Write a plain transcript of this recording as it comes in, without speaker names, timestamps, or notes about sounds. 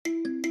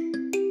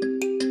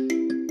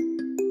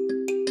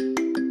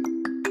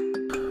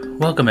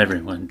Welcome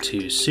everyone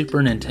to Super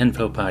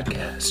Nintendo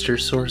Podcast, your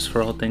source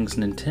for all things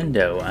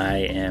Nintendo. I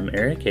am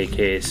Eric,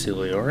 aka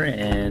Sulior,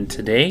 and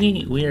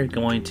today we are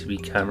going to be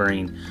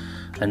covering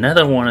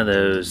another one of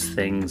those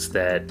things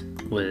that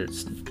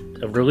was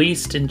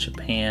released in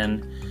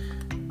Japan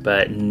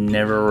but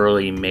never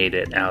really made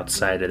it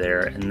outside of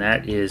there, and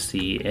that is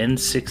the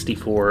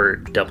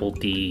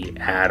N64DD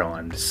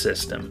add-on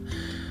system.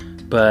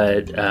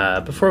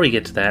 But before we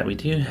get to that, we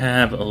do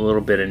have a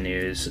little bit of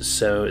news.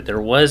 So there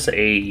was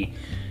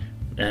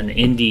an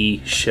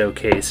indie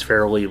showcase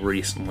fairly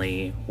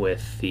recently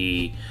with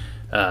the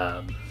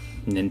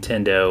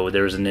Nintendo.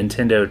 There was a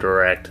Nintendo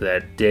Direct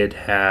that did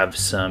have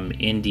some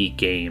indie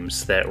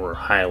games that were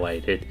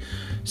highlighted.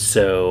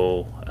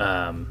 So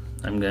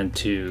I'm going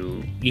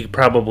to, you could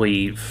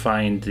probably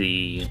find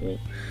the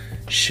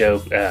show,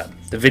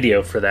 the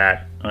video for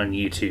that on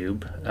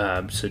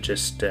YouTube. So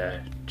just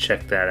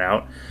check that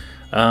out.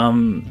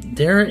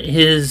 There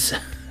is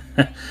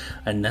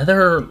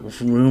another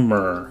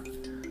rumor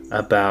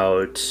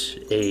about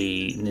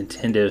a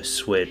Nintendo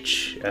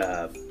Switch,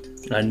 a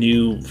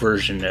new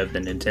version of the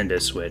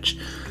Nintendo Switch.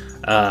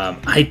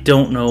 I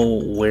don't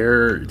know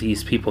where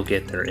these people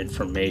get their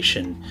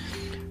information,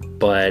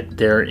 but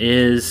there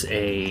is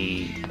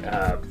an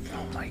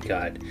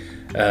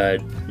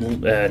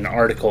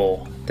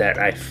article that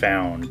I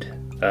found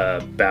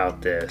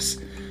about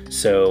this.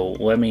 So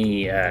let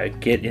me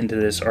get into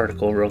this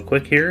article real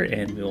quick here,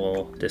 and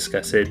we'll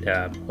discuss it,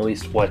 at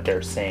least what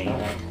they're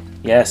saying.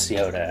 Yes,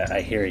 Yoda,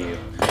 I hear you.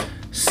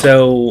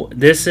 So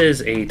this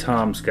is a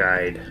Tom's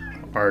Guide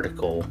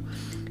article,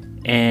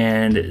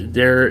 and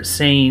they're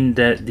saying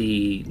that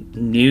the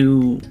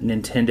new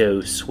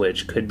Nintendo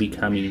Switch could be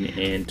coming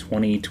in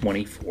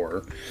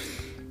 2024.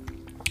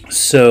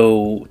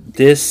 So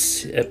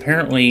this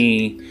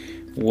apparently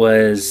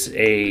was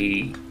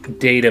a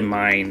data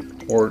mine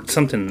or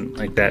something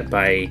like that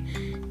by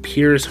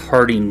Piers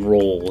Harding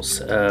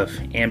Rolls of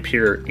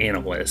Ampere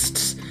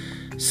Analysts.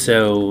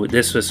 So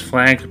this was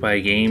flagged by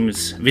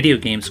Video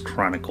Games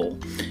Chronicle,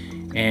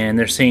 and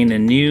they're saying a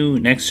new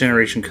next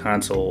generation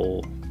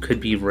console could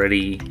be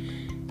ready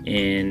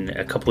in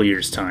a couple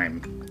years'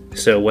 time.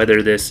 So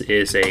whether this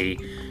is a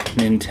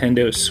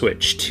Nintendo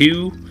Switch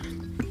 2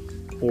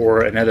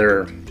 or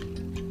another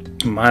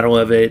model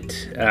of it,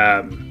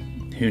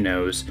 who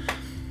knows.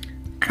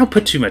 I don't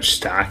put too much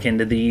stock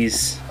into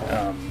these.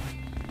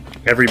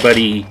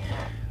 Everybody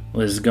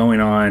was going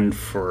on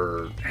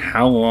for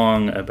how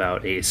long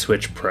about a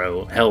Switch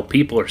Pro. Hell,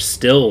 people are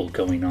still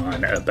going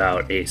on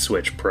about a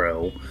Switch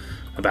Pro,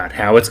 about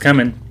how it's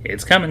coming.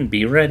 It's coming,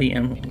 be ready,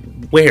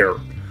 and where?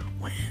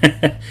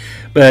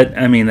 But,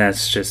 I mean,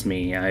 that's just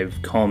me.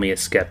 Call me a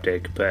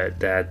skeptic, but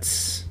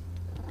that's,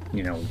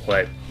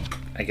 what,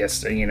 I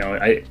guess,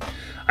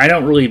 I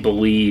don't really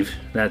believe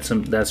that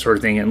sort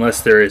of thing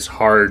unless there is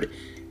hard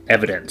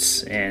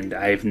evidence, and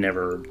I've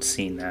never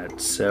seen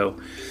that. So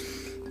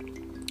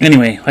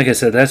anyway, like I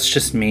said, that's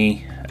just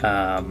me.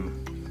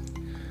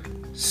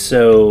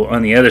 So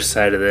on the other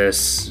side of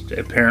this,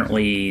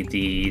 apparently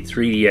the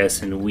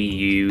 3DS and Wii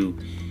U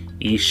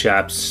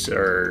eShops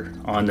are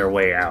on their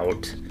way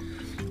out,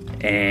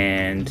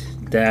 and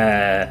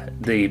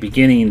the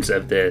beginnings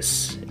of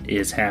this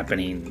is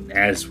happening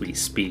as we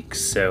speak.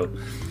 So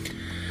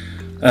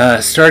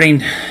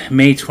starting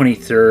May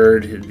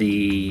 23rd,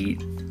 the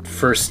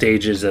first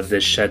stages of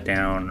this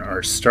shutdown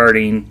are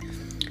starting,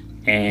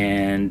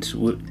 and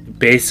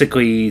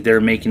basically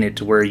they're making it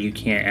to where you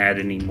can't add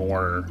any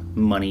more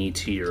money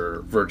to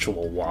your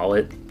virtual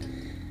wallet,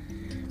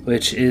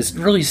 which is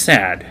really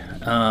sad.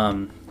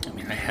 I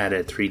had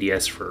a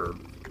 3DS for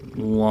a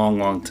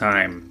long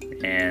time,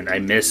 and I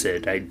miss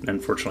it. I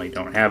unfortunately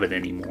don't have it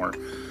anymore.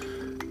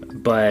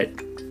 But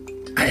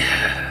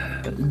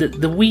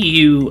the Wii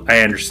U, I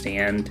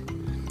understand.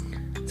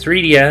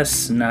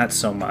 3DS, not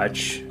so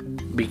much,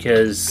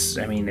 because,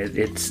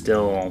 it's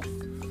still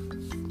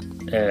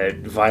a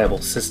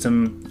viable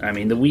system.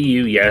 The Wii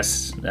U,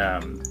 yes,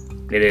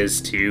 it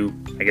is too,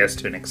 I guess,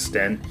 to an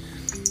extent.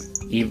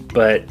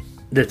 But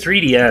the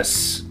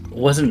 3DS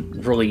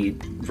wasn't really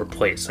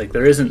replaced.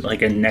 There isn't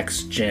a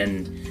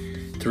next-gen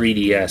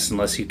 3DS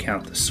unless you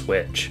count the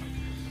Switch.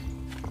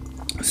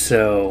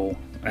 So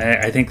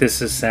I think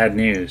this is sad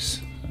news.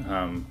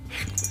 I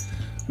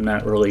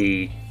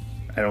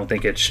don't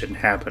think it should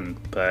happen,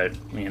 but,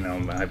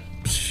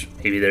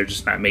 maybe they're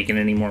just not making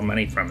any more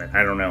money from it.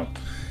 I don't know.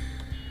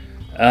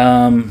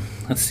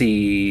 Let's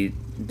see.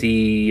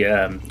 The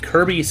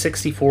Kirby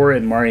 64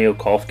 and Mario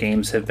Golf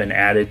games have been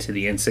added to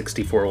the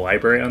N64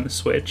 library on the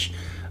Switch.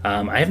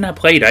 I have not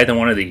played either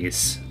one of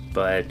these,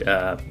 but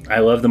I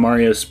love the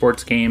Mario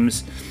sports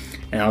games,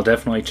 and I'll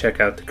definitely check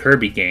out the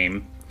Kirby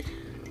game.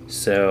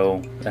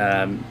 So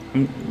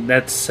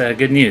that's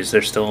good news.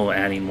 They're still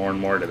adding more and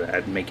more to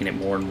that, making it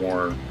more and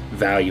more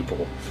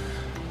valuable.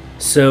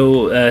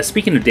 So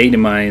speaking of data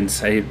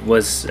mines, I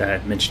was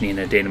mentioning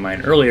a data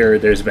mine earlier.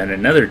 There's been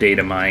another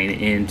data mine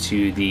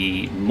into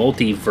the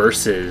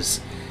Multiverses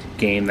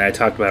game that I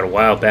talked about a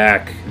while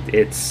back.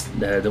 It's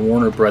the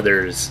Warner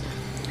Brothers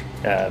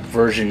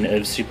version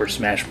of Super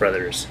Smash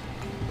Brothers.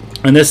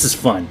 And this is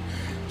fun.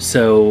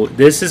 So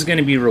this is going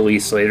to be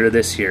released later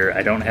this year.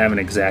 I don't have an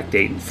exact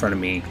date in front of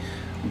me,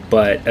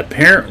 but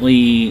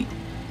apparently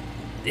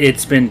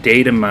it's been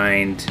data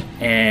mined,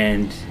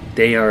 and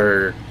they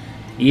are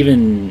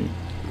even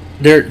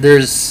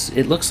there's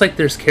it looks like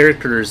there's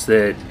characters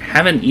that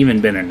haven't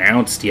even been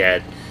announced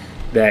yet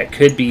that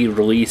could be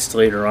released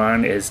later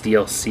on as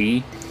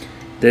DLC.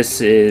 This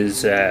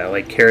is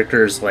like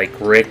characters like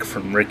Rick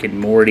from Rick and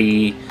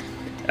Morty,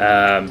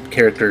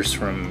 characters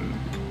from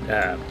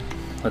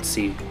let's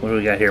see, what do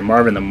we got here?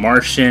 Marvin the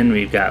Martian.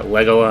 We've got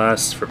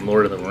Legolas from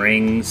Lord of the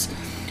Rings.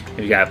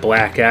 We've got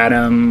Black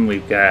Adam.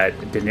 We've got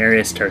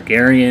Daenerys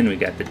Targaryen. We've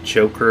got the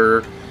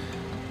Joker.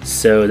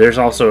 So there's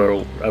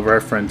also a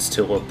reference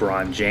to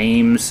LeBron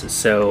James.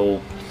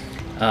 So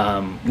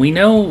we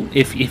know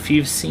if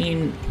you've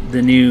seen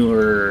the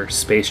newer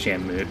Space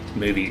Jam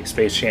movie,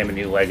 Space Jam: A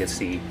New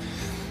Legacy,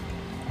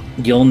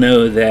 you'll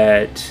know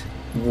that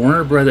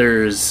Warner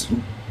Brothers'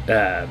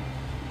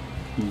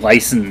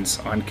 license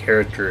on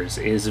characters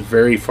is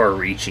very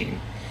far-reaching.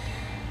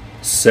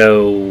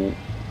 So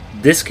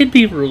this could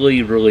be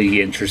really, really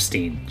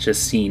interesting,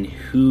 just seeing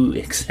who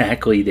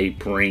exactly they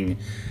bring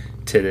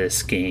to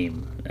this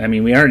game. I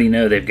mean, we already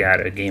know they've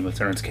got a Game of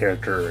Thrones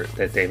character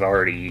that they've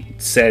already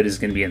said is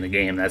going to be in the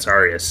game. That's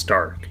Arya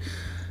Stark.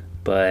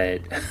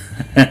 But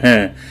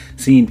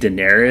seeing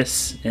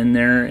Daenerys in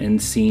there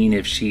and seeing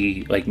if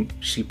she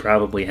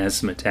probably has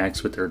some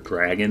attacks with her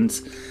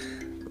dragons,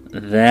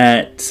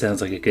 that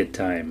sounds like a good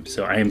time.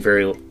 So I'm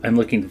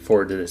looking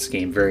forward to this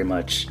game very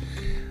much.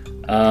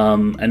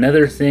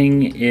 Another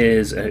thing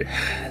is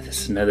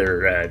this is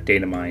another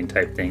data mine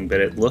type thing, but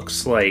it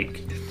looks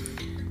like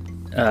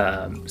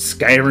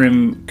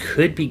Skyrim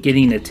could be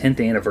getting a 10th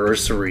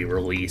anniversary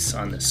release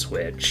on the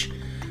Switch.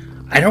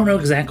 I don't know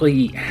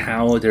exactly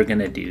how they're going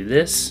to do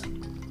this,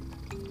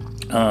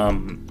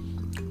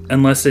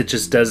 unless it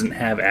just doesn't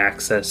have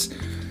access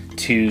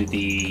to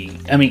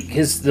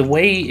because the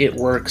way it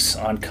works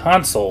on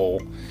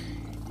console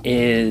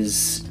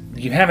is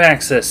you have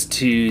access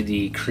to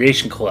the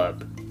Creation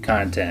Club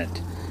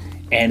content,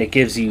 and it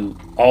gives you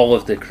all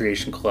of the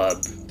Creation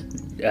Club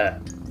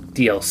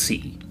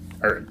DLC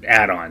or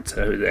add-ons.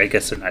 So I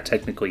guess they're not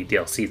technically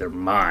DLC, they're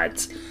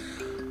mods.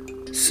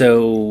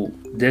 So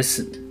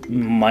this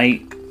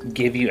might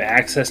give you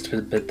access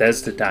to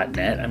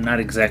Bethesda.net. I'm not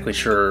exactly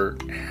sure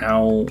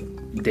how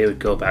they would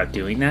go about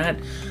doing that,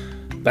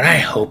 but I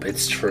hope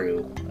it's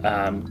true,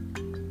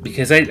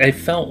 because I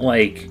felt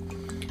like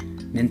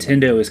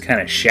Nintendo was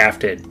kind of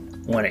shafted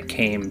when it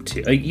came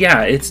to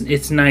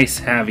it's nice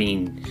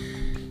having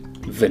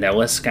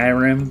vanilla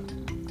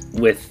Skyrim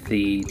with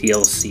the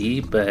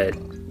DLC, but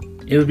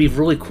it would be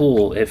really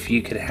cool if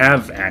you could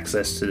have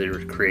access to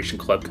the Creation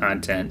Club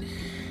content.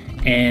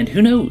 And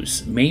who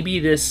knows, maybe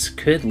this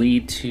could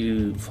lead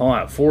to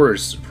Fallout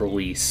 4's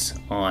release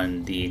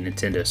on the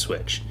Nintendo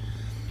Switch.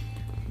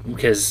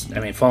 Because,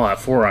 Fallout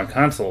 4 on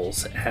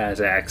consoles has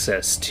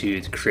access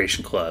to the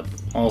Creation Club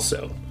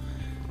also.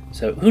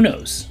 So, who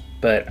knows?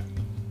 But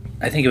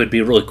I think it would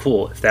be really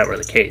cool if that were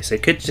the case.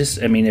 It could just,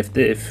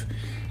 if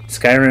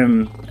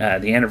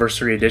Skyrim, the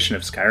anniversary edition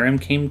of Skyrim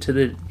came to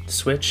the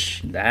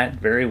Switch, that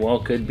very well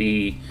could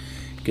be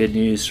good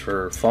news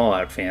for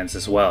Fallout fans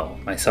as well,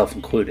 myself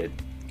included.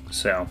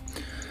 So,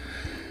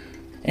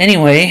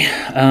 anyway,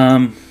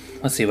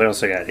 let's see what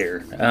else I got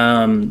here.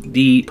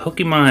 The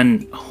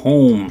Pokemon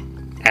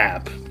Home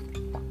app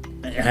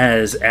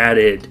has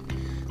added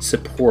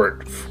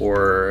support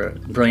for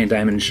Brilliant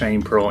Diamond and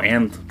Shining Pearl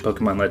and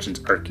Pokemon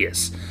Legends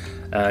Arceus.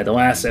 The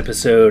last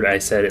episode I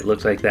said it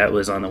looked like that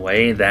was on the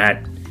way.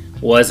 That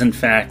was in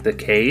fact the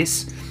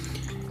case,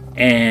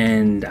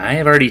 and I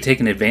have already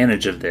taken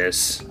advantage of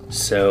this,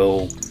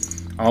 so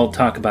I'll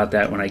talk about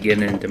that when I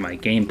get into my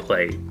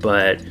gameplay.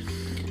 But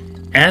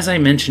as I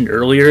mentioned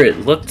earlier, it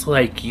looked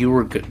like you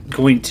were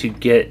going to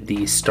get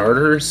the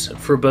starters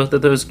for both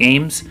of those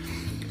games,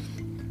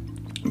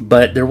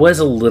 but there was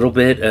a little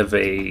bit of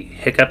a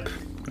hiccup.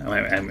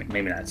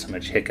 Maybe not so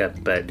much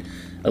hiccup, but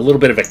a little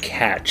bit of a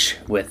catch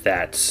with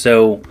that.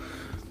 So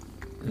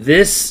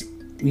the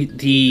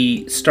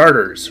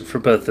starters for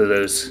both of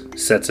those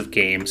sets of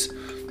games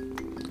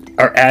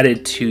are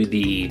added to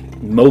the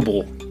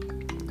mobile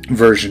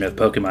version of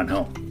Pokemon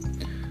Home.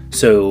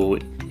 So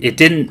it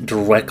didn't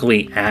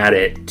directly add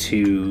it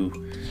to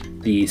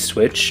the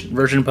Switch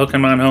version of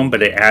Pokemon Home,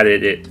 but it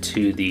added it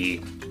to the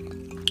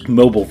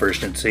mobile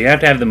version. So you have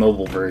to have the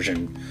mobile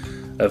version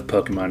of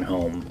Pokemon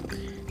Home,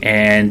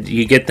 and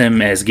you get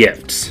them as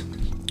gifts.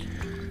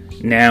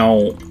 Now,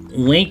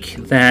 link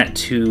that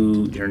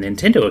to your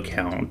Nintendo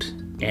account,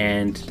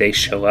 and they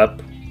show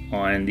up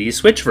on the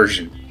Switch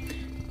version,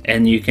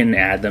 and you can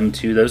add them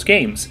to those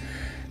games.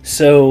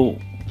 So,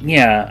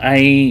 yeah,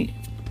 I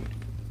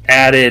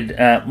added,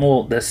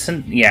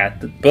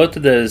 both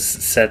of those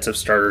sets of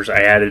starters,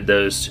 I added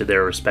those to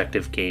their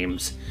respective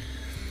games.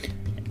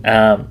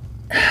 I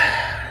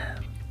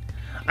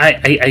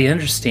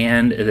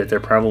understand that they're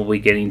probably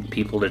getting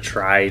people to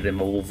try the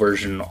mobile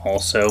version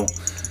also,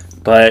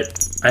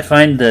 but I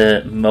find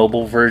the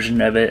mobile version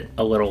of it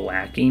a little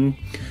lacking.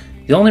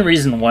 The only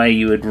reason why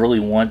you would really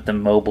want the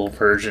mobile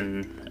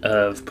version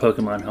of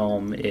Pokemon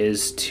Home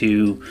is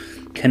to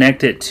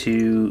connect it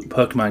to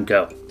Pokemon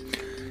Go.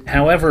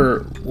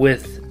 However,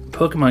 with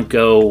Pokemon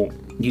Go,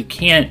 you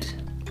can't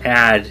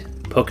add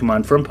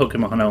Pokemon from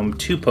Pokemon Home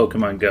to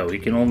Pokemon Go. You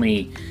can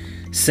only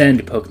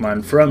send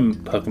Pokemon from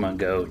Pokemon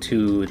Go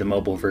to the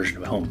mobile version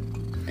of Home.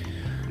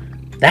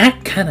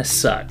 That kind of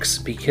sucks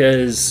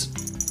because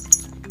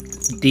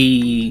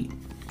the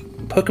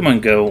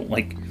Pokemon Go,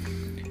 like,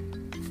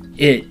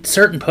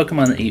 certain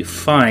Pokemon that you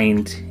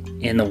find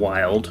in the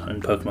wild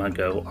on Pokemon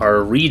Go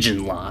are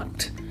region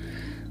locked.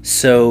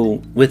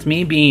 So with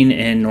me being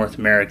in North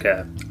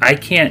America, I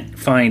can't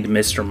find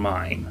Mr.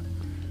 Mime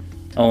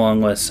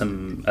along with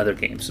some other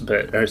games,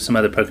 or some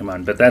other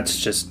Pokemon, but that's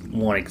just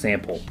one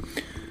example.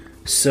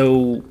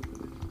 So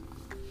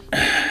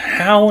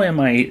how am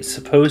I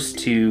supposed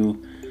to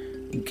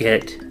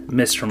get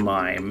Mr.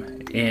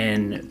 Mime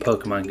in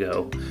Pokemon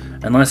Go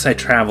unless I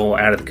travel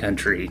out of the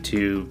country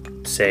to,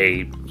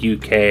 say,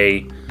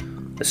 UK,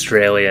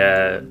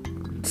 Australia,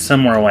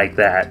 somewhere like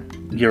that,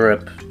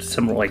 Europe,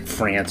 somewhere like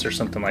France or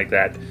something like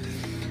that?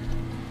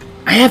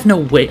 I have no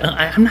way.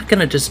 I'm not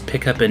going to just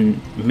pick up and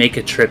make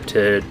a trip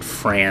to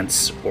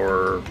France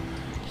or,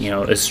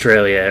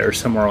 Australia or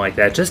somewhere like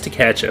that just to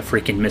catch a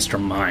freaking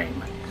Mr.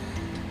 Mime.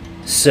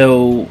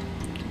 So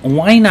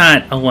why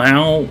not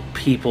allow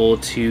people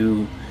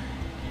to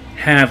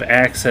have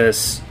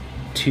access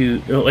to,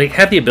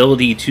 have the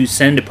ability to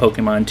send a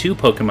Pokemon to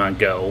Pokemon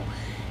Go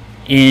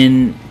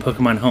in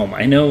Pokemon Home?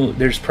 I know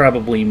there's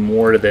probably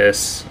more to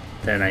this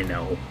than I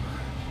know.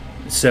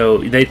 So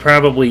they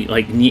probably,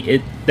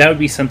 that would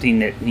be something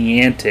that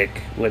Niantic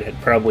would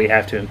probably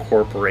have to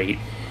incorporate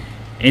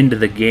into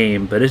the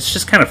game, but it's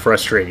just kind of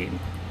frustrating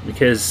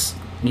because,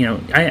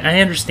 I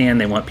understand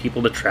they want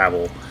people to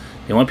travel.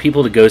 They want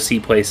people to go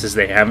see places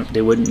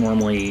they wouldn't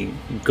normally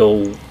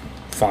go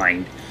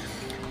find.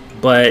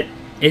 But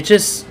it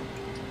just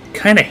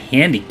kind of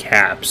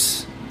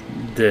handicaps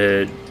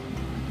the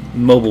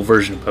mobile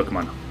version of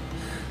Pokemon Home.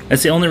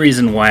 That's the only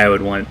reason why I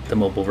would want the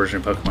mobile version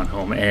of Pokemon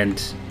Home,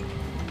 and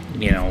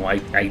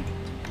I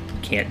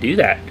can't do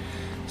that.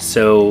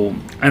 So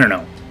I don't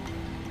know.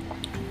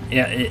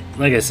 Yeah,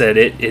 like I said,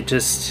 it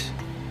just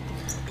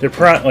the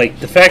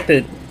fact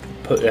that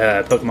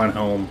Pokemon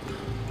Home,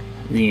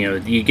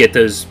 you get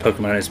those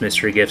Pokemon as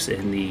mystery gifts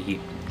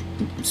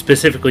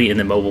specifically in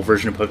the mobile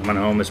version of Pokemon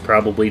Home, is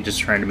probably just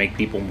trying to make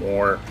people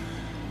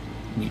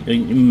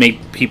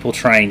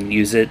try and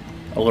use it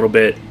a little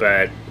bit,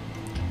 but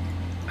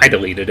I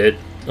deleted it.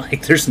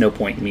 There's no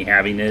point in me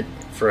having it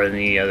for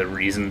any other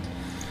reason.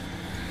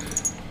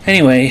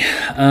 Anyway,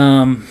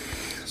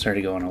 sorry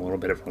to go on a little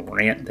bit of a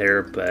rant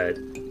there, but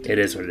it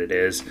is what it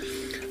is.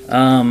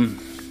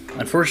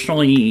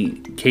 Unfortunately,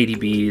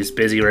 KDB is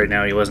busy right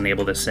now. He wasn't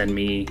able to send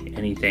me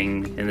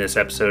anything in this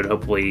episode.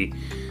 Hopefully,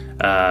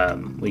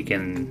 we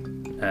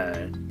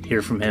can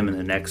hear from him in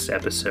the next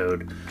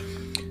episode.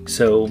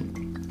 So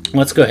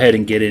let's go ahead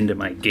and get into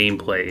my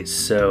gameplay.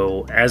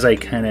 So as I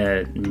kind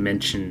of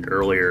mentioned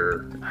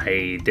earlier,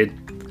 I did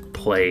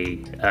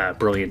play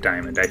Brilliant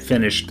Diamond. I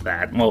finished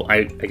that. Well,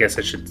 I guess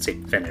I should say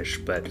finish,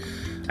 but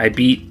I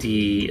beat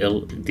the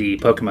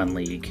Pokemon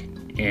League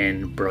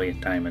in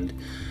Brilliant Diamond.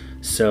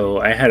 So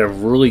I had a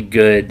really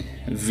good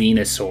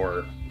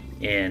Venusaur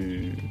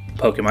in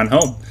Pokemon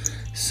Home.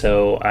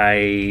 So I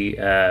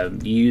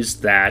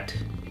used that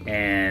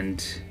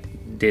and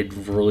did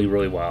really,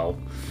 really well.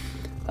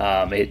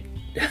 It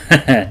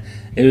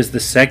was the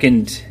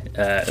second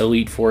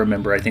Elite Four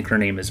member, I think her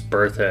name is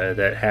Bertha,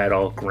 that had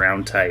all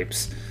ground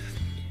types.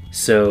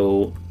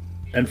 So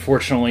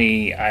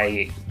unfortunately,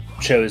 I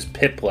chose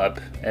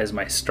Piplup as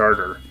my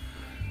starter.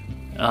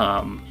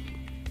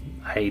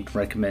 I'd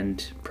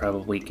recommend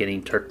probably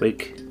getting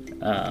Turtwig.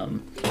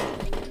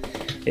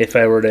 If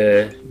I were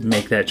to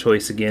make that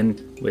choice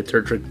again, with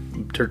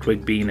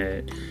Turtwig being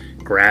a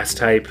grass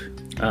type.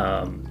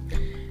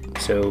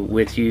 So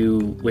with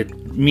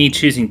me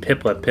choosing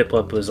Piplup,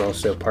 Piplup was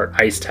also part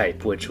ice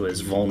type, which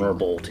was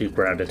vulnerable to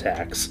ground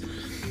attacks.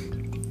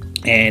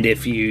 And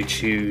if you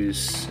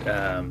choose,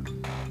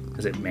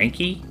 is it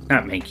Mankey?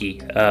 Not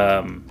Mankey.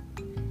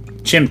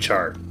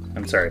 Chimchar.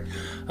 I'm sorry.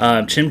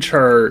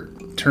 Chimchar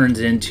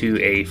turns into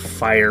a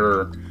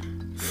fire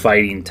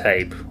fighting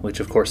type, which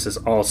of course is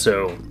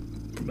also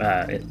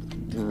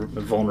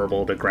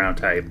vulnerable to ground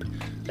type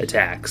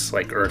attacks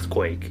like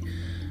Earthquake.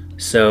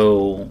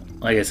 So,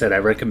 like I said, I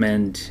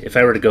recommend, if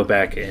I were to go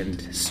back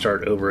and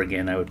start over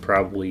again, I would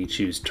probably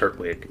choose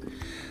Turtwig.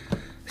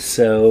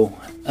 So,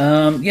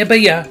 I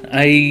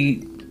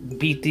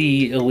beat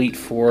the Elite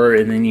Four,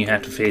 and then you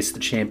have to face the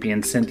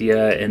champion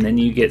Cynthia, and then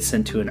you get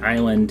sent to an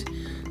island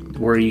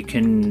where you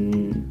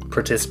can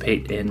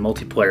participate in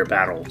multiplayer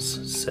battles.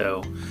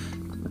 So,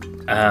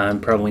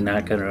 I'm probably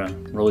not going to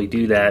really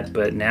do that,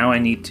 but now I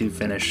need to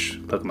finish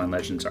Pokemon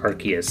Legends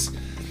Arceus.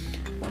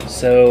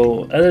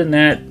 So, other than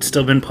that,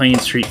 still been playing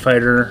Street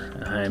Fighter.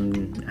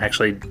 I'm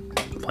actually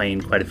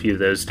playing quite a few of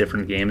those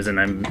different games, and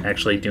I'm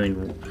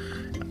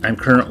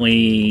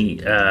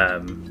currently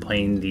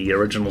playing the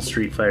original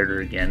Street Fighter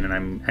again, and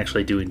I'm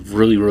actually doing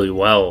really, really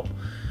well.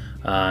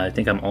 I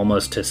think I'm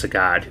almost to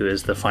Sagat, who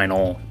is the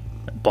final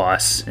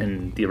boss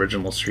in the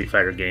original Street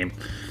Fighter game.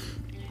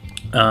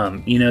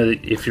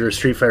 If you're a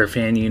Street Fighter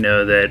fan, you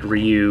know that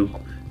Ryu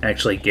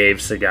actually gave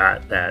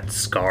Sagat that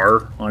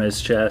scar on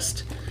his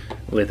chest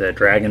with a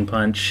Dragon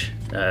Punch,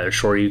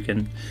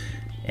 Shoryuken.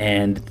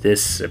 And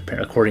this,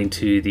 according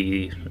to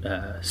the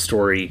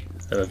story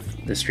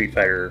of the Street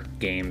Fighter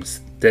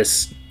games,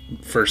 this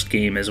first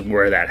game is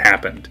where that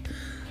happened.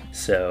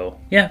 So,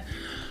 yeah.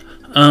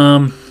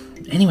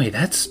 Anyway,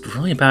 that's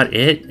really about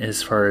it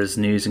as far as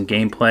news and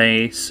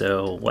gameplay.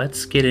 So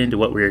let's get into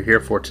what we're here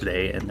for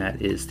today, and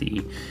that is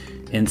the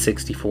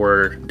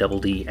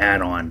N64DD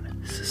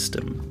add-on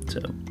system. So,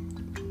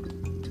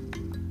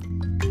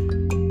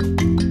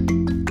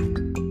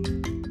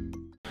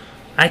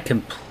 I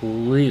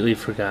completely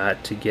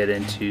forgot to get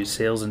into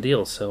sales and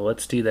deals, so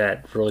let's do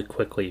that really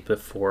quickly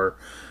before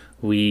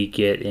we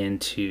get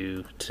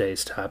into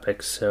today's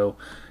topic. So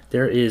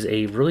there is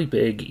a really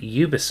big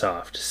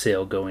Ubisoft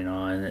sale going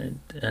on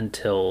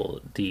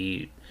until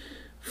the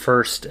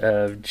 1st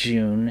of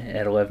June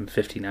at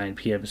 11:59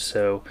 p.m.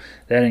 So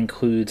that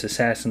includes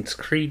Assassin's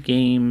Creed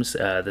games,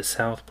 the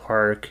South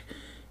Park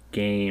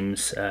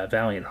games,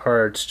 Valiant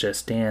Hearts,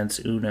 Just Dance,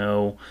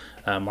 Uno,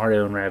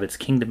 Mario and Rabbids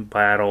Kingdom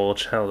Battle,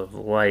 Child of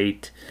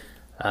Light,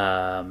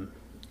 a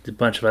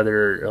bunch of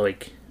other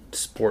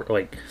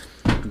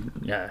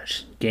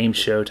game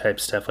show type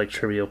stuff like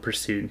Trivial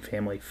Pursuit and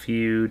Family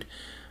Feud.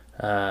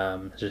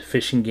 There's a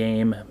fishing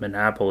game,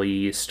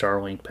 Monopoly,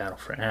 Starlink, Battle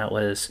for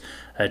Atlas,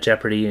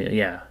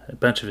 Jeopardy, a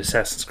bunch of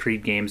Assassin's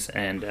Creed games,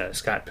 and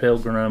Scott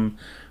Pilgrim.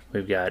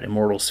 We've got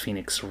Immortals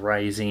Phoenix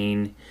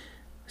Rising.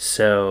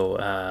 So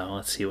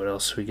let's see what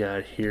else we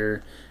got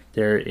here.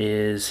 There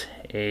is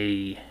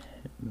a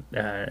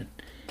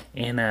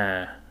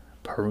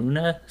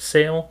Annapurna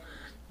sale.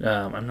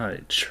 I'm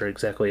not sure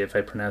exactly if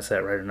I pronounced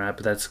that right or not,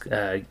 but that's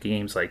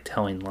games like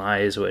Telling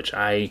Lies, which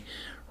I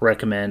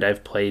recommend.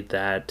 I've played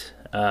that.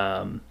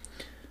 I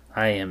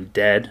Am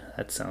Dead,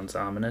 that sounds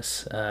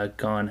ominous.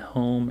 Gone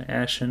Home,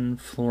 Ashen,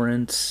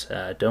 Florence,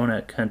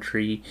 Donut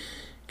Country,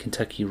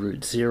 Kentucky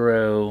Route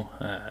Zero,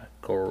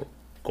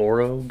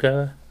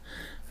 Goroga,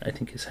 I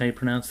think is how you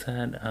pronounce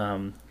that.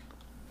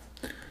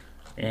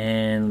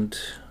 And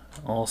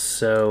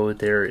also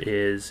there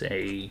is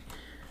a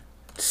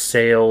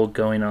sale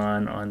going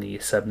on the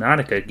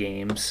Subnautica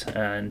games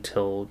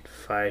until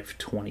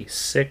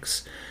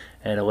 5/26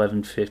 at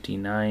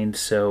 11:59.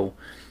 So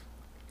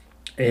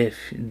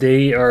if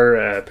they are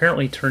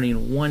apparently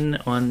turning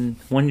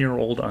 1 year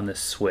old on the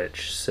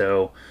Switch,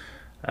 so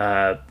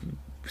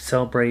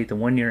celebrate the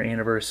 1 year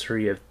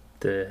anniversary of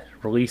the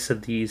release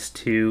of these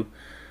two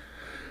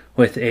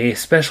with a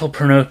special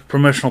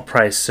promotional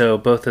price. So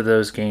both of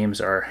those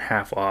games are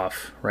half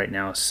off right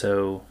now.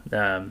 So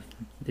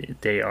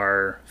they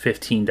are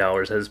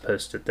 $15 as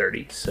opposed to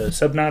 $30. So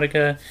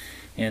Subnautica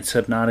and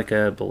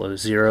Subnautica Below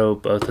Zero,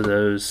 both of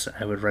those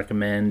I would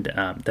recommend.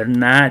 They're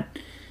not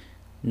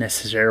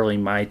necessarily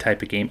my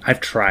type of game. I've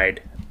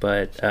tried,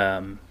 but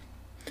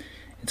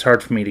it's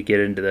hard for me to get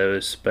into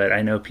those. But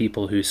I know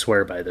people who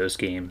swear by those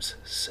games.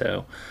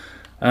 So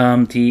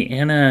the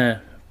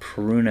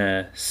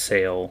Annapurna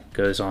sale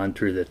goes on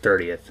through the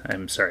 30th.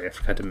 I'm sorry, I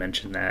forgot to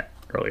mention that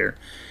earlier.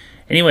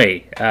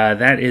 Anyway,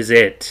 that is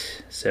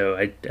it. So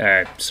I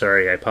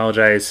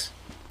apologize.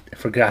 I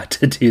forgot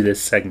to do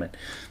this segment,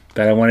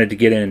 but I wanted to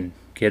get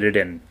it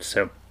in.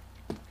 So,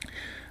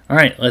 all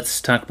right, let's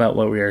talk about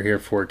what we are here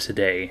for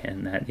today,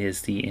 and that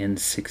is the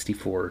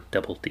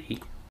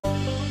N64DD.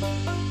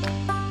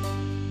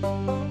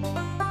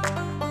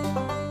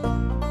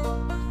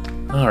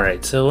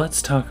 Alright, so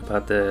let's talk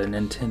about the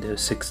Nintendo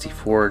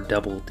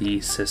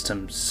 64DD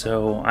system.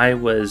 So I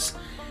was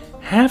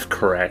half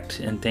correct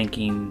in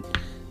thinking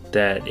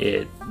that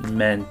it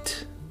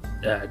meant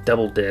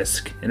double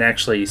disc. It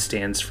actually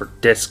stands for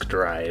disk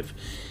drive.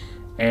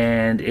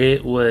 And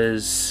it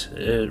was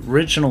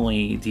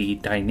originally the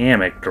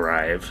dynamic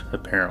drive,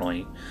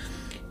 apparently.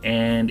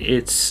 And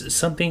it's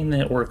something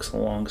that works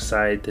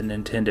alongside the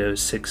Nintendo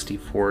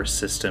 64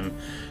 system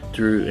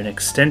through an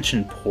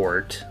extension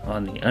port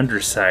on the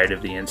underside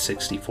of the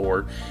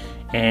N64,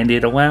 and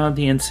it allowed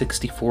the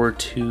N64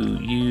 to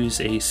use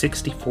a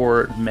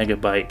 64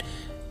 megabyte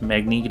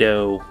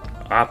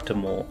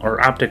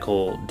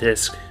optical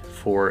disc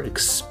for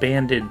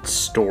expanded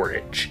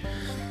storage.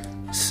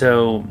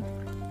 So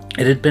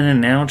it had been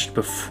announced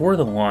before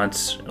the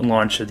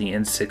launch of the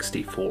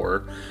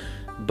N64,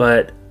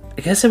 but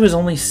I guess it was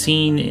only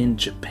seen in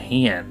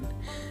Japan,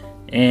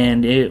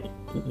 and it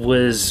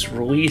was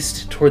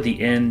released toward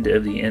the end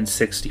of the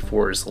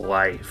N64's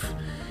life,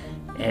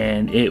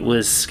 and it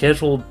was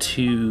scheduled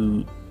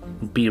to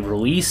be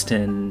released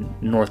in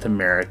North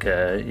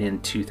America in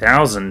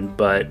 2000,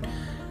 but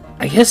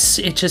I guess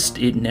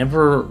it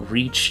never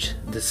reached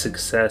the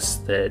success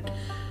that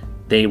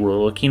they were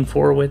looking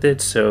for with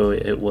it, so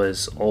it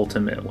was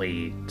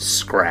ultimately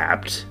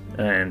scrapped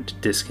and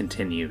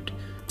discontinued.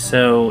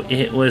 So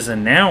it was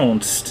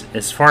announced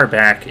as far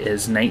back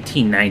as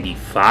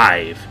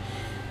 1995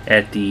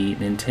 at the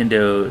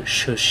Nintendo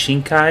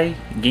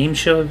Shoshinkai game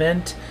show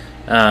event,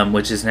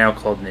 which is now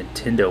called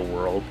Nintendo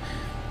World.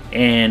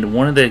 And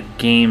one of the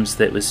games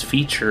that was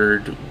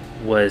featured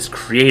was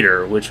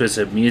Creator, which was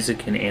a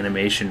music and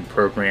animation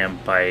program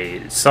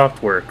by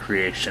Software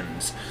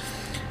Creations,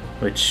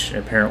 which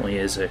apparently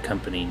is a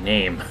company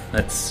name.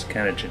 That's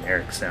kind of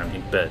generic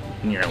sounding, but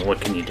you know,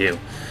 what can you do?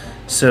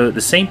 So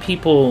the same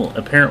people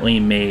apparently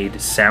made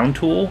Sound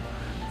Tool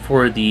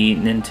for the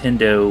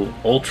Nintendo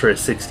Ultra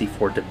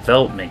 64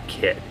 development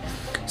kit.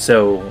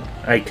 So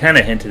I kind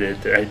of hinted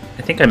at it.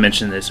 I think I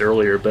mentioned this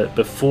earlier, but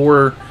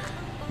before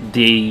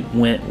they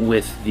went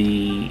with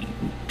they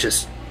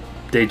just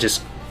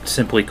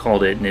simply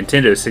called it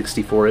Nintendo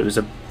 64. It was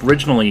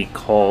originally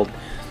called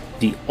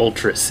the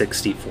Ultra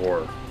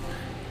 64,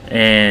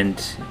 and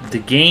the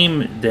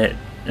game that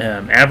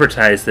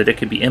advertised that it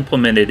could be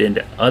implemented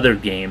into other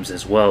games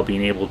as well,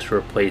 being able to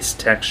replace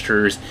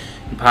textures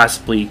and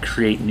possibly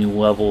create new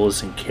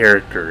levels and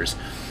characters.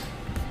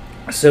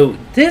 So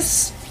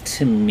this,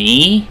 to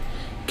me,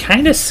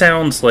 kind of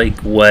sounds like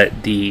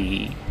what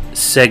the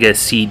Sega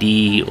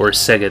CD or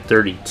Sega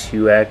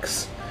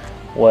 32X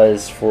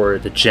was for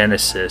the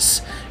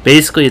Genesis.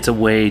 Basically, it's a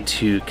way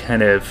to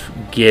kind of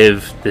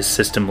give the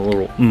system a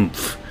little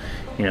oomph,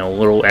 you know, a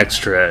little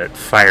extra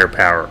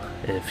firepower,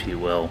 if you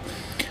will.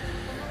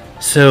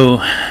 So,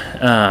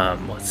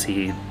 let's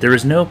see. There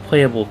was no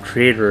playable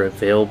creator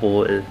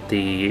available at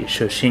the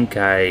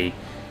Shoshinkai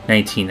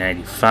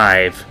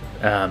 1995.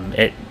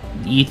 At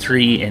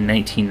E3 in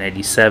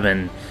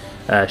 1997,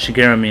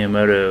 Shigeru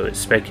Miyamoto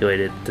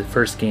speculated the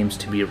first games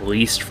to be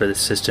released for the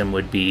system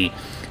would be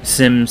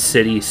Sim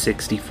City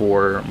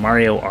 64,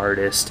 Mario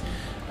Artist,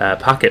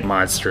 Pocket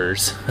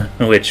Monsters,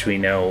 which we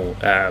know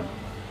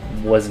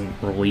wasn't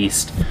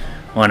released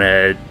on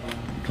a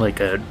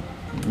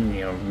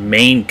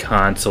main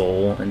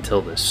console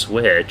until the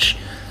Switch,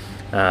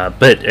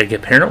 but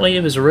apparently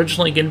it was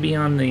originally going to be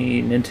on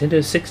the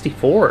Nintendo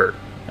 64,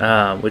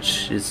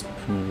 which is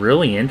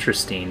really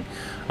interesting.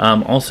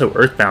 Also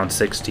Earthbound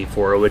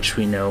 64, which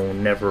we know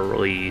never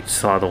really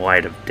saw the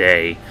light of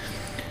day,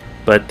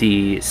 but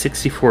the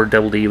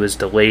 64DD was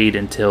delayed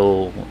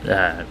until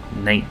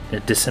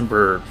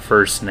December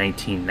 1st,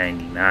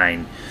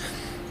 1999.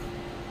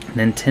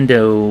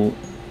 Nintendo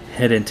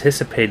had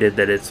anticipated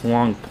that its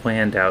long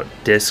planned out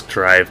disk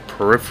drive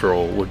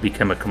peripheral would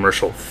become a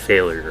commercial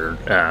failure.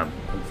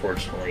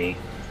 Unfortunately,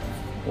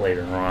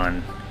 later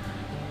on,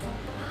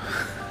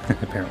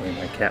 apparently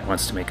my cat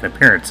wants to make an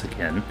appearance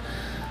again.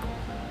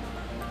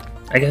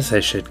 I guess I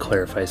should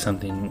clarify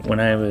something.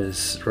 When I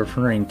was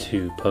referring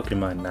to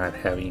Pokemon not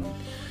having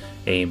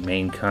a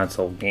main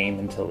console game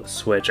until the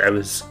Switch, I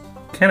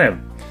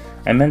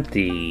meant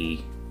the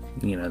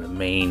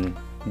main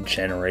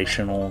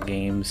generational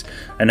games.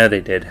 I know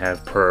they did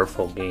have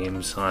peripheral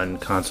games on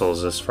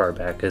consoles as far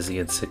back as the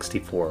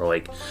N64,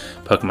 like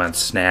Pokemon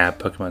Snap,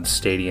 Pokemon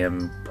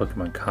Stadium,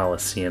 Pokemon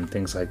Coliseum,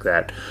 things like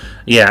that.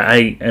 Yeah,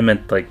 I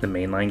meant like the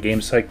mainline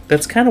games. So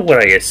that's kind of what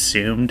I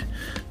assumed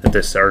that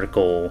this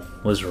article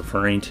was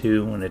referring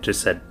to when it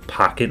just said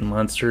Pocket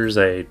Monsters.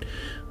 I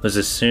was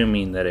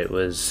assuming that it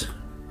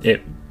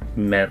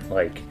meant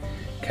like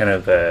kind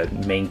of a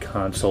main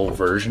console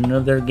version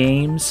of their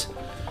games.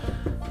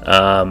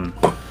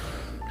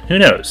 Who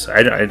knows?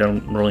 I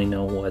don't really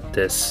know what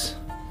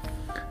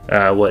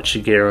what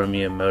Shigeru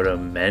Miyamoto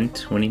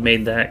meant when he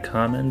made that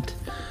comment.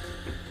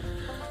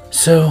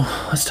 So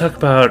let's talk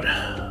about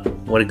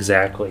what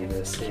exactly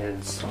this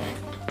is.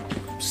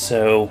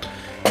 So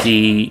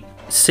the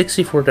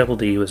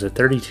 64DD was a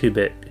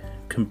 32-bit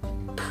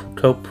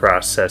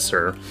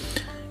coprocessor,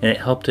 and it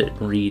helped it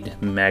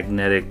read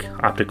magnetic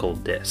optical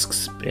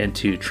discs and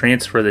to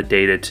transfer the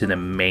data to the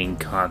main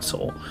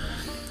console.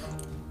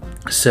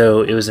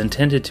 So it was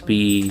intended to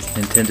be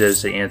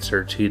Nintendo's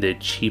answer to the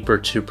cheaper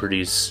to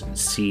produce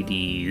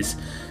CDs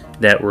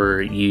that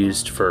were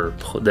used for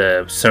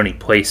the Sony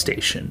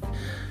PlayStation.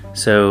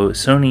 So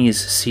Sony's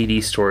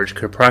CD storage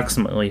could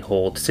approximately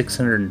hold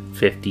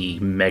 650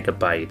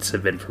 megabytes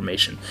of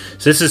information.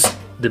 So this is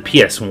the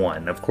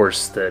PS1. Of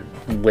course, the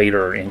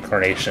later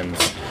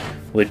incarnations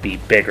would be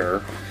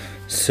bigger.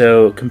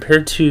 So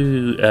compared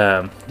to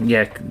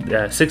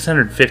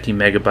 650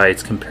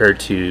 megabytes compared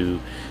to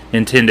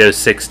Nintendo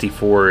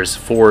 64's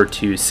 4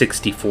 to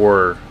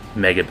 64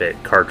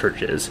 megabit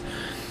cartridges.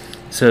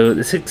 So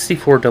the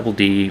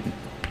 64DD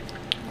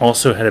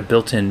also had a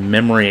built-in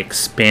memory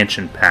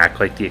expansion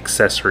pack like the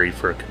accessory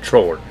for a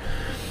controller.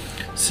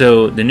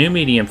 So the new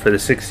medium for the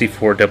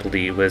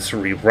 64DD was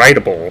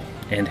rewritable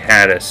and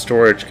had a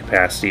storage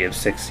capacity of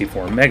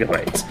 64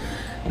 megabytes.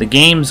 The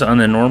games on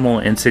the normal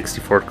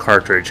N64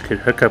 cartridge could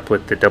hook up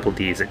with the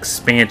DD's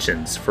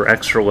expansions for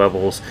extra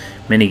levels,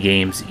 mini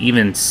games,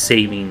 even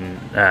saving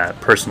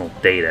personal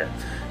data.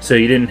 So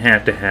you didn't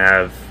have to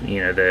have,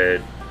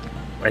 the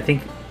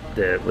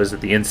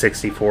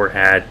N64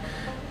 had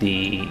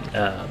the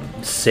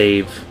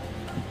save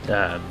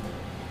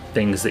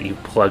things that you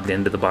plugged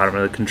into the bottom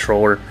of the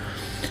controller.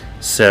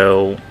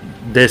 So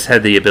this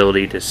had the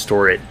ability to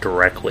store it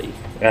directly,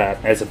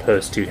 as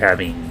opposed to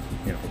having,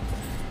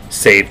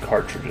 save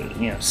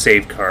cartridges,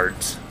 save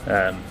cards.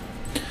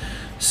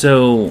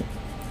 So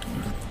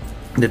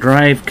the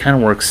drive kind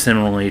of works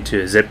similarly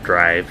to a zip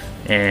drive,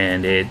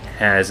 and it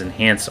has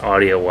enhanced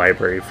audio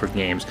library for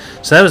games.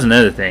 So that was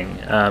another thing.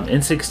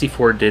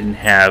 N64 didn't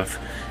have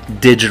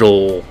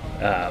digital,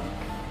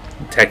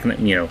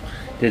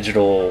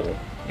 digital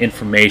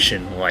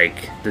information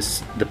like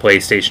the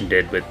PlayStation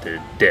did with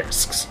the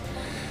discs.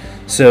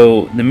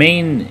 So the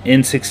main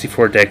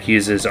N64 deck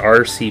uses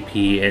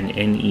RCP and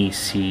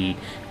NEC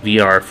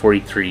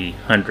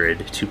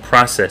VR4300 to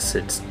process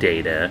its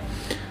data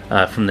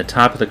from the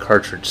top of the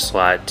cartridge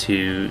slot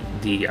to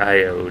the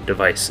I/O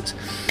devices.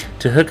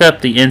 To hook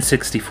up the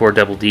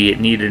N64DD, it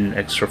needed an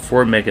extra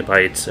 4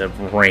 megabytes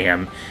of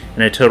RAM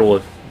and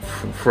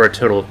for a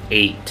total of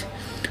 8.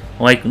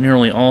 Like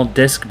nearly all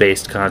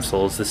disc-based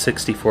consoles, the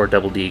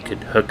 64DD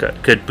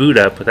could boot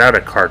up without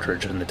a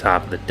cartridge on the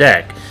top of the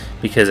deck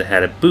because it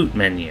had a boot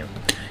menu.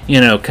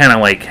 Kind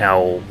of like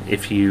how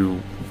if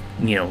you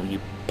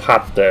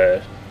pop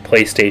the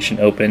PlayStation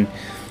open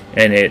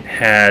and it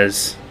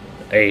has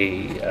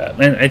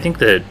and I think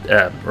the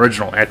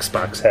original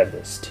Xbox had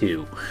this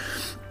too,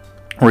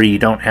 where you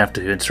don't have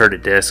to insert a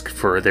disc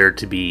for there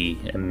to be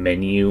a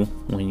menu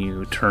when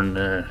you turn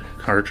the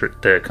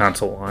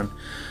console on.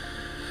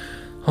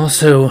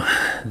 Also,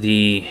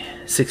 the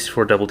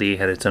 64DD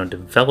had its own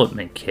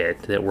development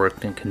kit that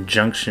worked in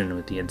conjunction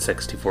with the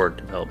N64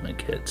 development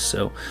kit.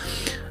 So,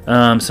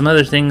 some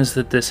other things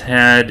that this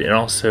had, it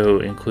also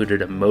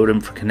included a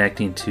modem for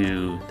connecting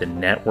to the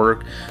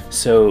network.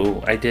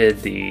 So, I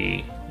did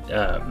the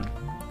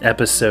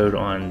episode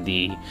on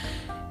the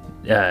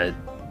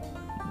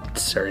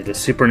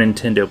Super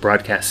Nintendo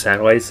broadcast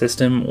satellite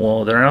system.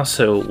 Well, there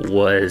also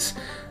was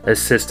a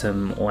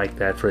system like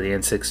that for the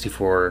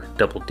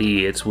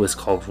N64DD. It was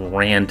called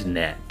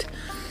RandNet.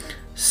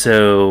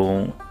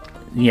 So,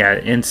 yeah,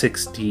 the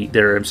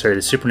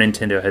Super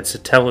Nintendo had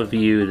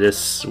Satellaview.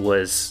 This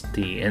was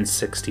the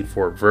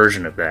N64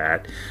 version of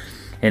that,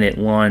 and it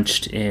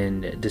launched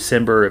in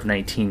December of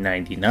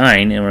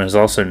 1999 and was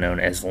also known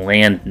as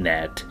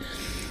LandNet.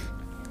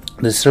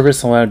 The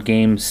service allowed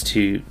gamers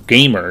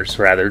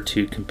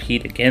to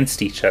compete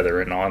against each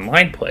other in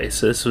online play.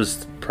 So this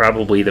was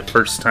probably the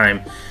first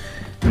time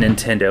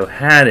Nintendo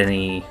had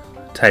any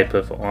type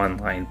of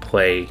online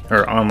play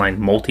or online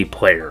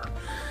multiplayer.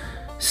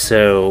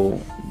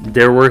 So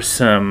there were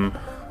some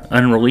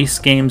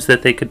unreleased games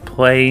that they could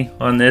play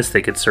on this.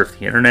 They could surf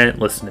the internet,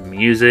 listen to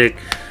music.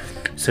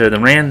 So the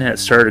RandNet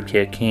starter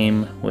kit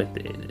came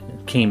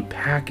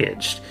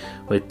packaged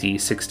with the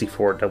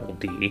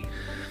 64DD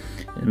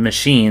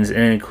machines, and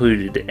it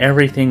included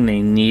everything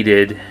they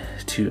needed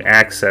to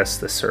access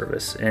the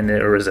service. And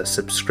there was a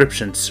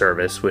subscription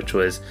service, which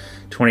was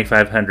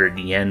 2,500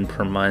 yen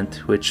per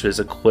month, which was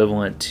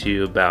equivalent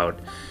to about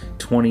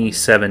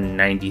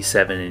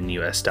 $27.97 in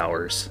US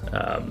dollars.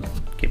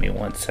 Give me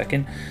 1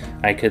 second.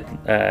 I could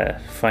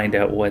find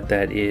out what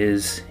that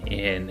is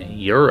in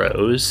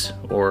euros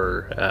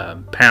or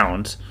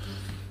pounds.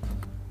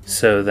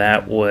 So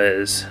that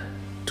was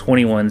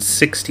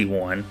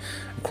 21.61.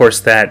 Of course,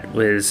 that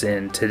was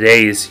in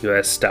today's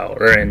US dollar,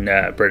 or in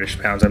British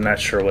pounds. I'm not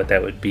sure what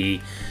that would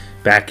be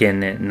back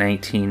in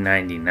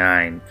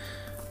 1999.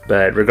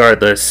 But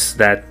regardless,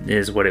 that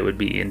is what it would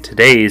be in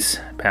today's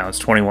pounds,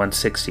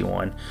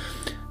 21.61.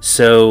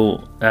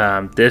 So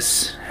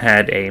this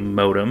had a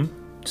modem.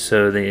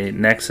 So the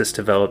Nexus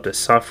developed a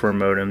software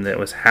modem that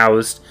was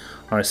housed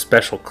on a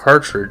special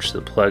cartridge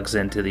that plugs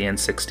into the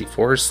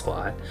N64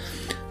 slot.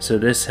 So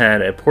this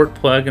had a port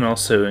plug and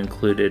also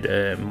included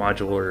a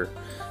modular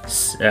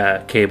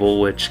cable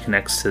which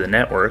connects to the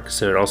network.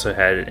 So it also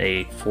had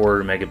a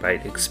 4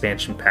 megabyte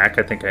expansion pack.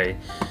 I think I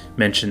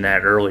mentioned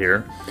that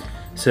earlier.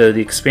 So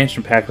the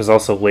expansion pack was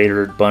also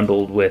later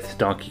bundled with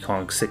Donkey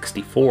Kong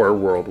 64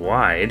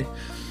 worldwide,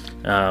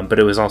 but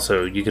it was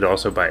also, you could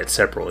also buy it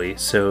separately.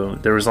 So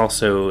there was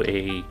also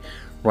a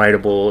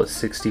writable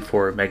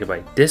 64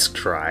 megabyte disk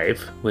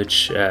drive,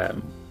 which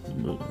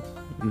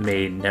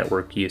made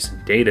network use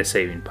and data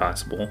saving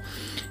possible.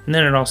 And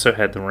then it also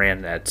had the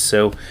RandNet.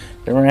 So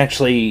there were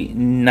actually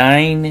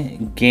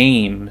 9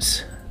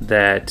 games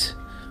that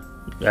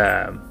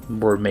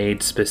were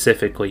made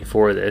specifically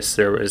for this.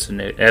 There was an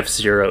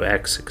F-Zero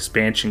X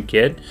expansion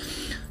kit.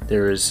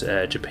 There's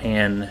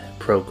Japan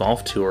Pro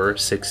Golf Tour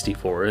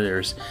 64.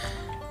 There's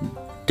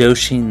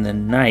Doshin the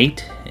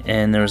Night,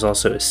 and there was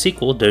also a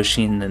sequel,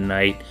 Doshin the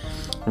Night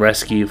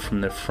Rescue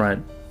from the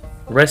Front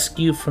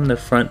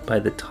by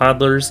the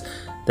Toddlers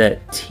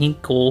That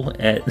Tinkle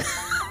at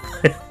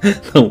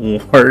the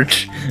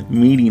Large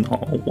Meeting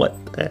Hall.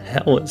 What the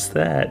hell is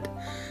that?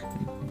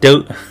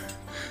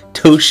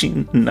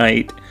 Doshin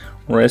Night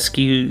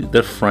Rescue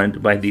the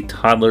Front by the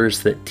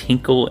Toddlers That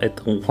Tinkle at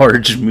the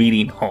Large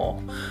Meeting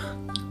Hall.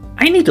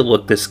 I need to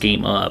look this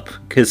game up,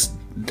 because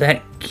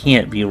that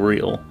can't be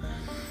real.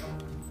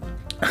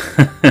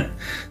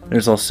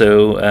 There's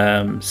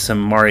also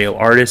some Mario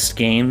Artist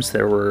games.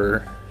 There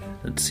were,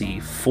 let's see,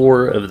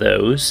 4 of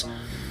those.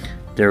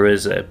 There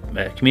was a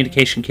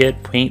Communication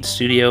Kit, Paint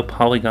Studio,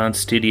 Polygon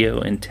Studio,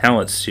 and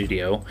Talent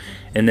Studio.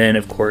 And then,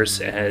 of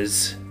course,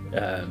 as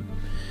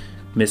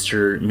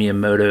Mr.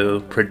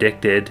 Miyamoto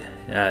predicted,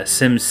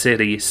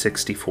 SimCity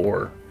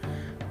 64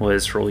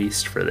 was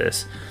released for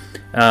this.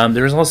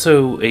 There was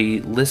also a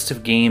list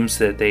of games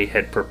that they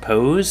had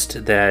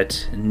proposed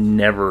that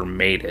never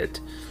made it.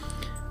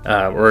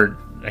 Or,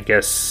 I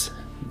guess,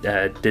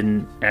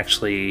 didn't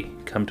actually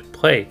come to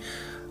play.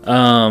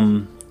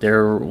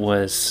 There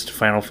was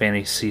Final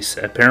Fantasy.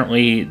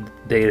 Apparently,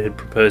 they had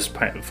proposed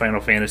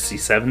Final Fantasy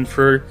VII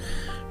for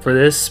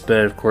this,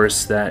 but of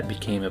course that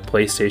became a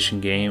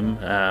PlayStation game.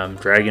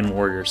 Dragon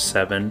Warrior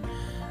 7,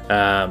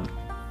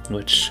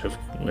 which of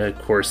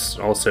course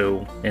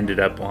also ended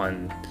up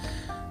on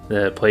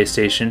the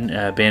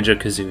PlayStation.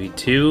 Banjo-Kazooie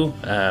 2,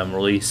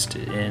 released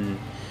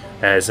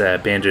as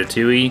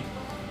Banjo-Tooie.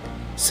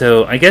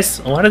 So I guess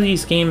a lot of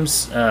these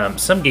games,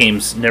 some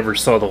games never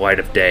saw the light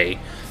of day,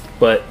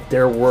 but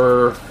there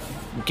were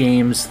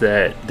games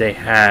that they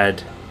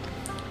had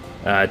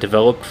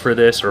developed for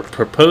this or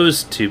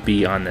proposed to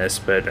be on this,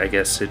 but I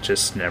guess it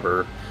just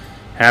never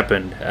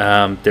happened.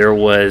 There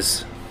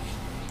was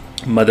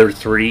Mother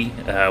 3,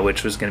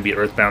 which was going to be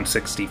Earthbound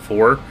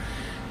 64,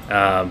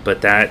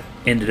 but that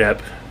ended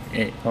up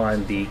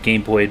on the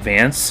Game Boy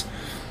Advance.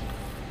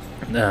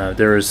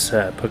 There was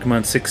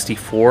Pokemon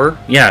 64.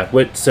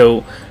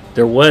 So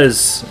there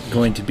was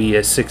going to be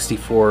a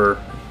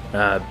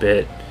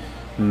 64-bit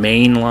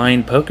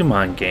mainline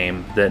Pokemon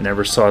game that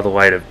never saw the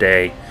light of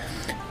day.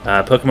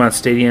 Pokemon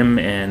Stadium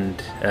and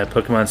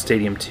Pokemon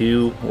Stadium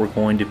 2 were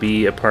going to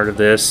be a part of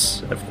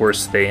this. Of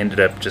course, they ended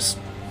up just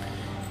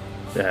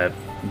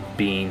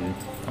being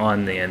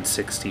on the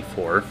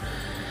N64.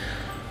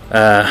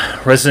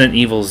 Resident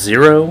Evil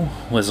 0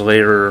 was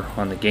later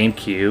on the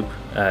GameCube.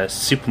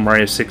 Super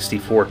Mario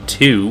 64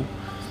 2,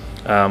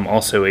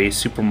 also a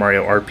Super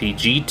Mario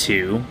RPG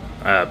 2.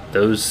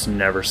 Those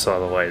never saw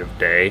the light of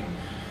day.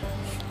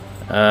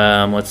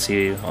 Let's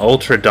see,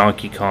 Ultra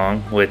Donkey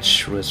Kong,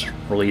 which was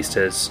released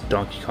as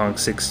Donkey Kong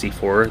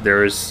 64.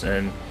 There is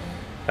an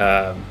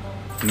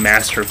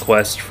Master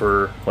Quest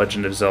for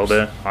Legend of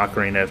Zelda: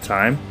 Ocarina of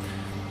Time.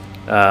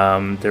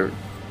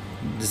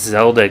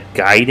 Zelda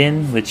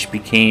Gaiden, which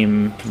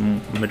became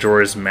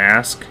Majora's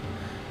Mask.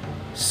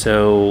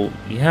 So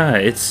yeah,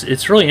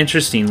 it's really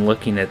interesting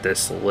looking at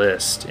this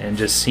list and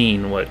just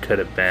seeing what could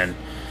have been.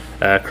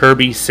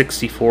 Kirby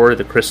 64,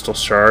 the Crystal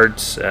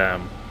Shards,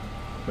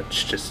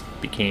 which just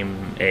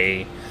became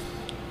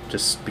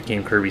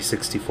Kirby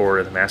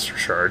 64, the Master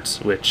Shards,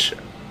 which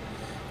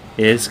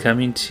is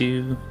coming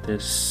to the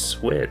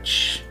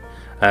Switch.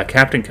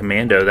 Captain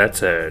Commando,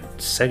 that's a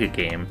Sega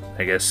game.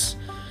 I guess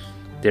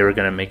they were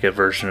going to make a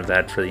version of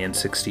that for the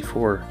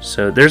N64.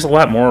 So there's a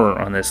lot more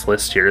on this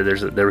list here.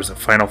 There was a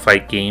Final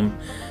Fight game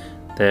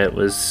that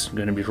was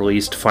going to be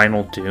released,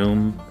 Final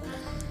Doom.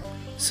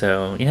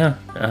 So yeah,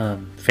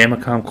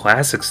 Famicom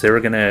Classics, they were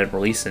going to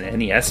release an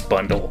NES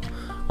bundle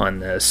on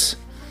this.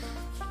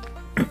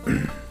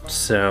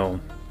 So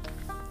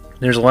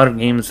there's a lot of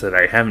games that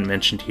I haven't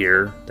mentioned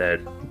here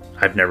that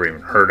I've never even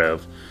heard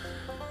of.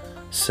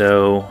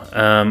 So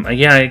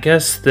yeah, I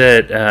guess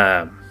that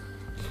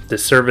the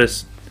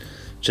service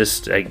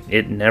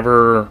it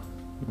never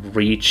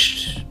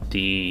reached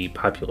the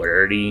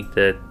popularity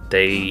that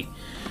they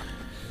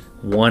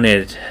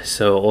wanted,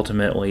 so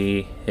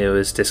ultimately it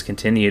was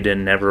discontinued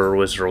and never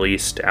was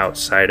released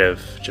outside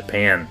of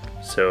Japan.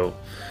 So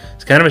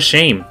it's kind of a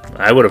shame.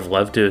 I would have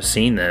loved to have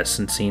seen this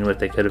and seen what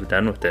they could have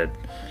done with it.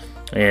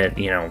 And,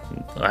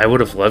 I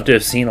would have loved to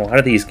have seen a lot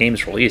of these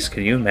games released.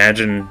 Could you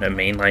imagine a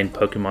mainline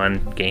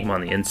Pokemon game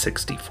on the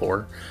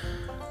N64?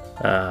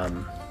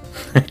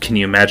 Can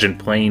you imagine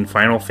playing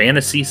Final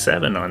Fantasy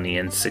VII on the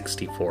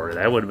N64?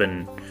 That would have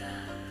been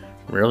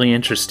really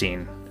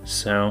interesting.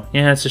 So,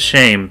 yeah, it's a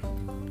shame.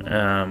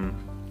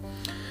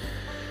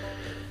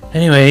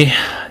 Anyway,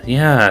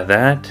 yeah,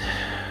 that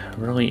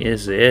really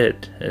is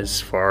it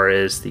as far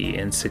as the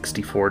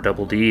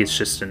N64DD. It's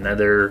just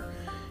another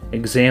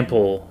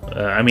example.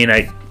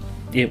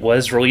 It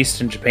was released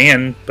in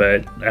Japan,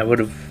 but I would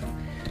have,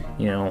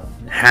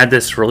 had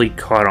this really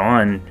caught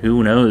on,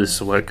 who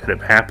knows what could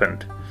have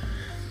happened.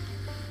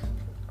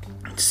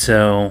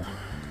 So,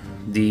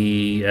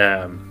 the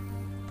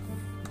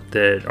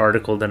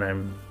article that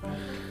I'm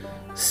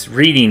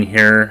reading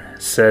here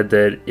said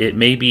that it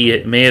may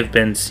have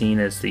been seen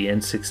as the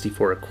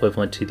N64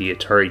 equivalent to the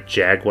Atari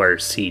Jaguar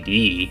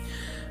CD.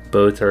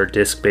 Both are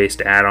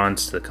disc-based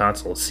add-ons to the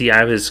console. See,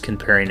 I was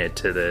comparing it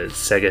to the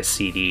Sega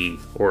CD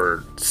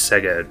or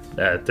Sega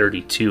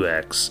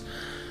 32X,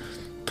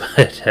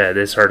 but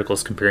this article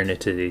is comparing it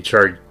to the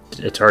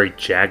Atari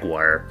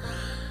Jaguar.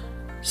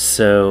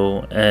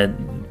 So,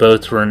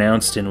 both were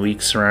announced in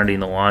weeks surrounding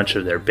the launch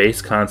of their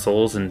base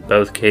consoles. In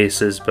both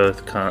cases,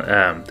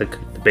 the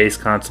base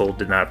console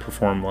did not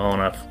perform well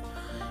enough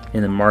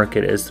in the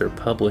market as their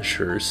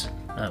publishers.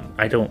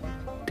 I don't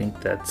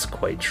think that's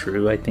quite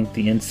true. I think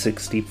the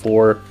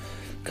N64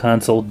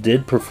 console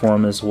did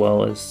perform as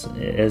well as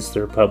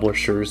their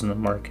publishers in the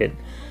market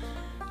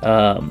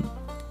had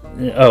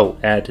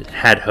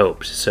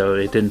hoped. So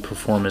it didn't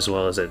perform as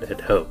well as it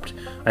had hoped.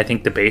 I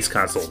think the base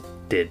console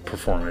did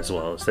perform as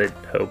well as it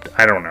hoped.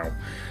 I don't know.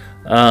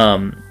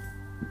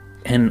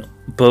 And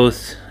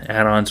both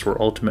add-ons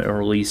were ultimately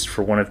released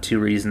for one of two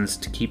reasons: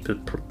 to keep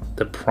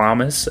the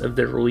promise of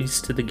their release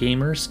to the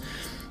gamers,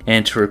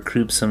 and to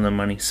recoup some of the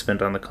money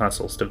spent on the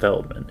console's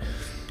development.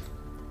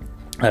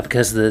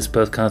 Because of this,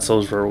 both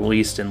consoles were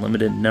released in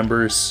limited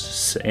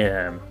numbers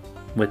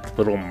with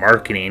little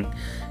marketing,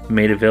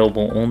 made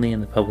available only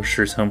in the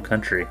publisher's home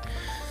country.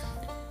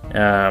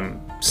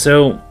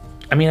 So,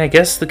 I mean, I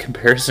guess the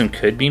comparison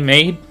could be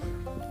made.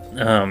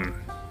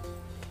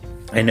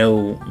 I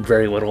know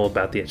very little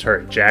about the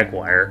Atari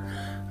Jaguar,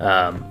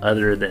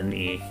 other than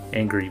the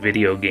Angry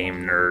Video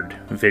Game Nerd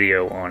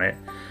video on it.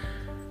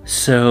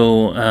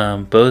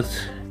 So, both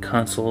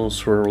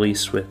consoles were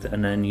released with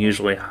an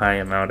unusually high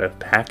amount of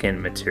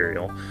pack-in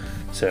material.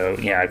 So,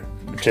 yeah,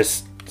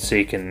 just so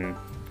you can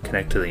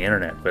connect to the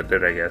internet with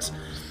it, I guess.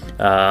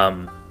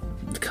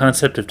 The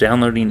concept of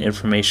downloading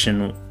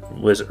information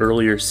was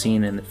earlier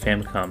seen in the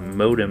Famicom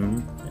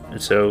modem.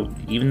 So,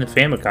 even the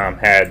Famicom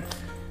had...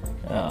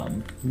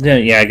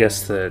 I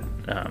guess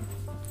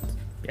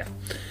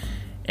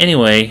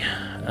Anyway,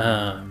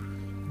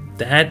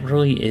 that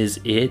really is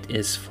it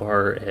as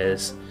far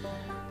as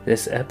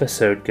this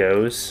episode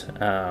goes.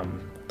 I'd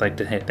like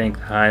to thank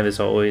the Hive, as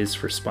always,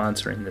 for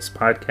sponsoring this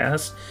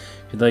podcast.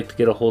 If you'd like to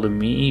get a hold of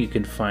me, you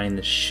can find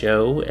the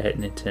show at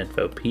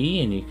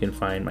NintendoP, and you can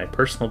find my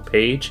personal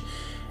page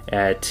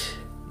at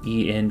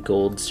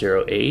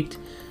engold08.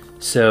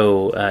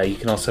 So you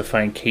can also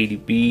find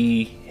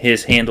KDB,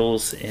 his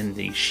handles, in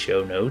the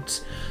show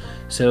notes.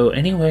 So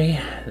anyway,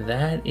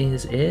 that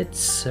is it.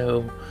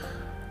 So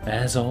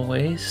as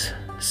always,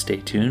 stay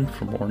tuned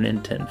for more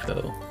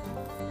Nintendo.